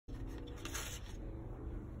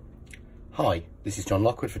Hi, this is John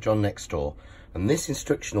Lockwood for John Next Door, and this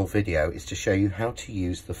instructional video is to show you how to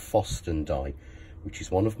use the Foston die, which is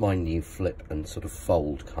one of my new flip and sort of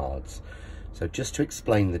fold cards. So just to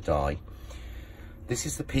explain the die, this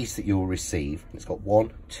is the piece that you will receive. It's got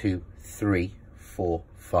 1, 2, 3, 4,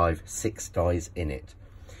 5, 6 dies in it.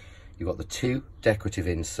 You've got the 2 decorative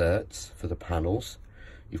inserts for the panels.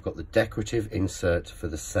 You've got the decorative insert for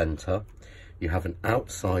the centre. You have an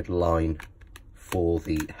outside line for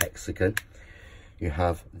the hexagon. You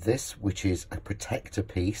have this, which is a protector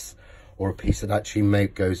piece, or a piece that actually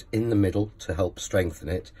goes in the middle to help strengthen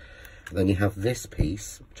it. And then you have this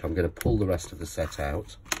piece, which I'm going to pull the rest of the set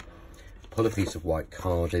out, pull a piece of white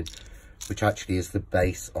card in, which actually is the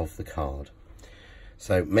base of the card.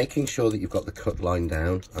 So making sure that you've got the cut line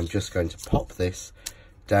down, I'm just going to pop this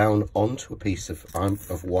down onto a piece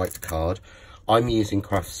of white card. I'm using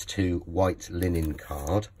Crafts 2 white linen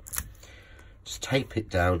card. Just tape it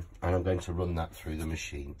down, and I'm going to run that through the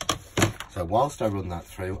machine. So whilst I run that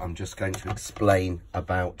through, I'm just going to explain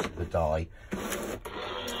about the die.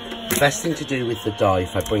 The best thing to do with the die,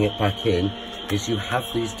 if I bring it back in, is you have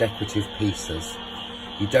these decorative pieces.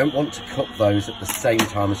 You don't want to cut those at the same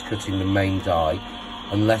time as cutting the main die,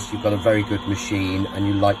 unless you've got a very good machine and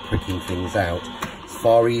you like pricking things out. It's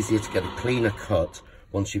far easier to get a cleaner cut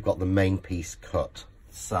once you've got the main piece cut.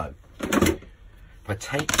 So if I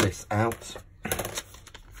take this out,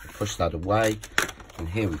 push that away, and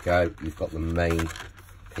here we go, you've got the main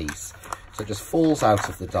piece. So it just falls out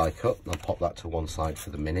of the die cut. I'll pop that to one side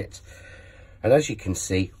for the minute. And as you can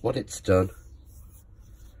see, what it's done,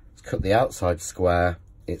 it's cut the outside square,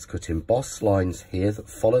 it's cut embossed lines here that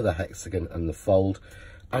follow the hexagon and the fold,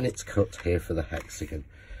 and it's cut here for the hexagon.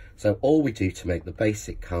 So all we do to make the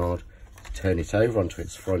basic card is turn it over onto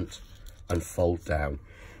its front and fold down.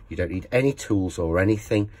 You don't need any tools or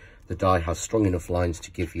anything. The die has strong enough lines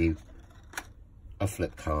to give you a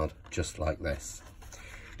flip card just like this.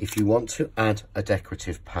 If you want to add a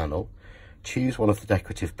decorative panel, choose one of the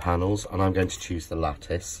decorative panels, and I'm going to choose the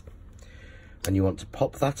lattice. And you want to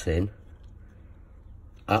pop that in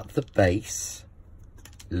at the base,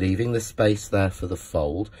 leaving the space there for the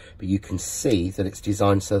fold, but you can see that it's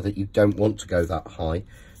designed so that you don't want to go that high.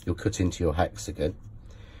 You'll cut into your hexagon.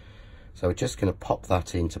 So we're just going to pop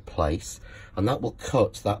that into place, and that will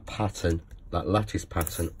cut that pattern, that lattice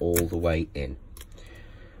pattern, all the way in.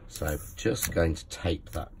 So just going to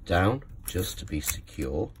tape that down just to be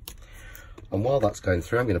secure. And while that's going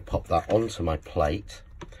through, I'm going to pop that onto my plate.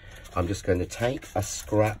 I'm just going to take a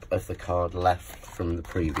scrap of the card left from the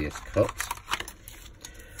previous cut,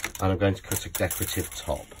 and I'm going to cut a decorative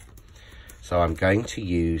top. So I'm going to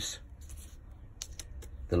use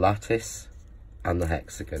the lattice and the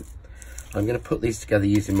hexagon. I'm going to put these together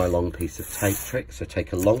using my long piece of tape trick. So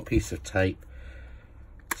take a long piece of tape,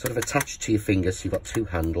 sort of attach it to your fingers so you've got 2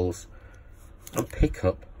 handles, and pick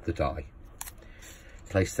up the die.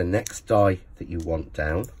 Place the next die that you want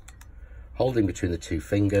down. Holding between the 2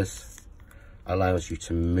 fingers allows you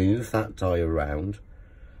to move that die around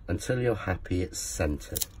until you're happy it's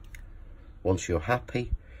centered. Once you're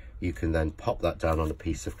happy, you can then pop that down on a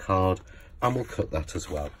piece of card, and we'll cut that as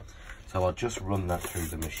well. So I'll just run that through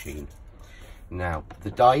the machine. Now,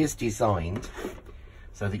 the die is designed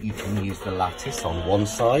so that you can use the lattice on one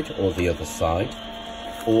side or the other side,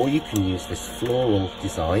 or you can use this floral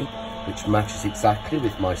design, which matches exactly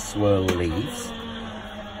with my swirl leaves.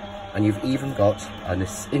 And you've even got an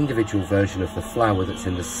individual version of the flower that's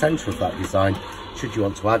in the centre of that design, should you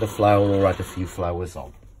want to add a flower or add a few flowers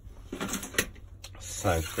on.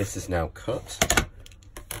 So this is now cut.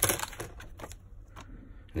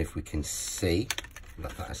 And if we can see,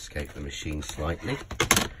 let that escape the machine slightly,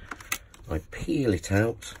 I peel it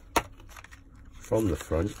out from the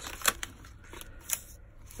front.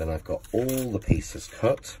 Then I've got all the pieces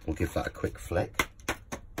cut. We'll give that a quick flick.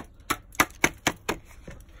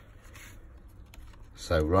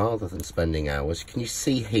 So rather than spending hours, can you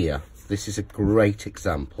see here, this is a great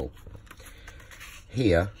example.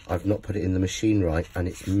 Here, I've not put it in the machine right, and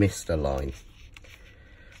it's missed a line.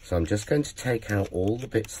 So I'm just going to take out all the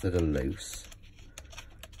bits that are loose.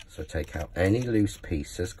 So take out any loose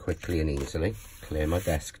pieces quickly and easily, clear my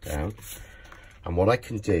desk down. And what I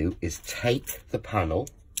can do is take the panel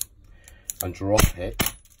and drop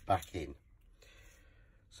it back in.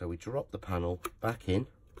 So we drop the panel back in,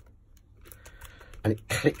 and it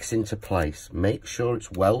clicks into place. Make sure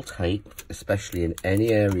it's well taped, especially in any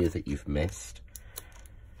area that you've missed.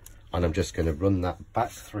 And I'm just going to run that back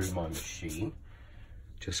through my machine.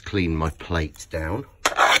 Just clean my plate down.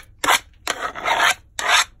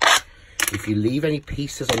 If you leave any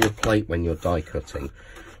pieces on your plate when you're die cutting,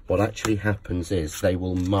 what actually happens is they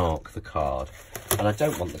will mark the card. And I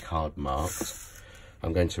don't want the card marked.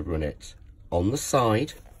 I'm going to run it on the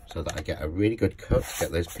side so that I get a really good cut,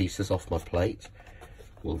 get those pieces off my plate.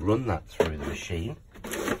 We'll run that through the machine.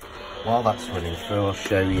 While that's running through, I'll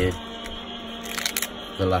show you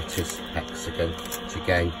the lattice hexagon, which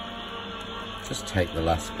again, just take the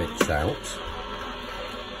last bits out.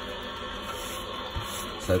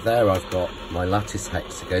 So there I've got my lattice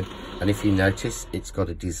hexagon, and if you notice, it's got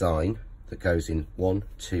a design that goes in 1,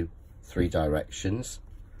 2, 3 directions.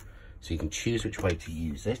 So you can choose which way to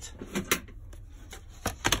use it.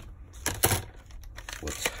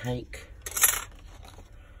 We'll take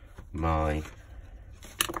my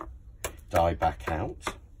die back out.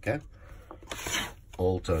 Go.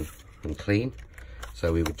 All done and clean.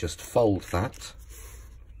 So we would just fold that.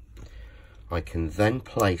 I can then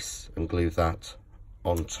place and glue that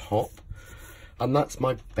on top, and that's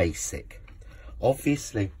my basic.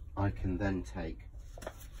 Obviously I can then take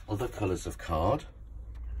other colours of card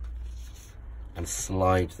and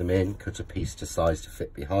slide them in, cut a piece to size to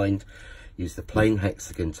fit behind, use the plain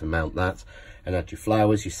hexagon to mount that, and add your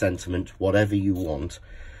flowers, your sentiment, whatever you want.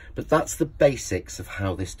 But that's the basics of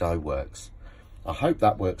how this die works. I hope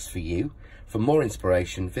that works for you. For more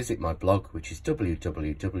inspiration, visit my blog, which is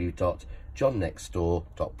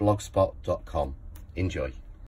www.johnnextdoor.blogspot.com. Enjoy.